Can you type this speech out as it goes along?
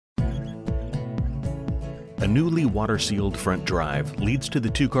A newly water-sealed front drive leads to the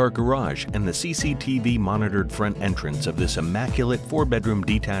two-car garage and the CCTV-monitored front entrance of this immaculate four-bedroom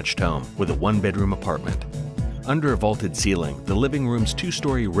detached home with a one-bedroom apartment. Under a vaulted ceiling, the living room's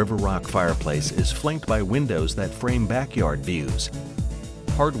two-story River Rock fireplace is flanked by windows that frame backyard views.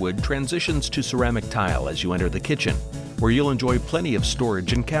 Hardwood transitions to ceramic tile as you enter the kitchen, where you'll enjoy plenty of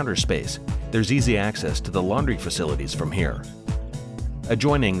storage and counter space. There's easy access to the laundry facilities from here.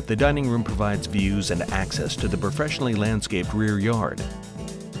 Adjoining, the dining room provides views and access to the professionally landscaped rear yard.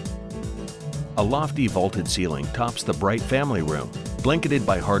 A lofty vaulted ceiling tops the bright family room, blanketed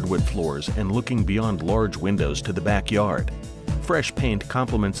by hardwood floors and looking beyond large windows to the backyard. Fresh paint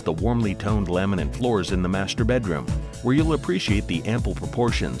complements the warmly toned laminate floors in the master bedroom, where you'll appreciate the ample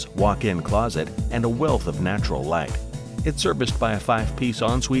proportions, walk-in closet, and a wealth of natural light. It's serviced by a 5-piece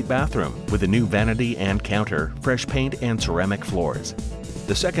ensuite bathroom with a new vanity and counter, fresh paint, and ceramic floors.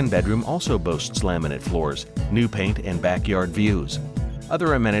 The second bedroom also boasts laminate floors, new paint, and backyard views.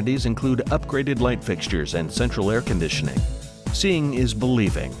 Other amenities include upgraded light fixtures and central air conditioning. Seeing is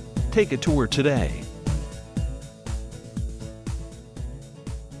believing. Take a tour today.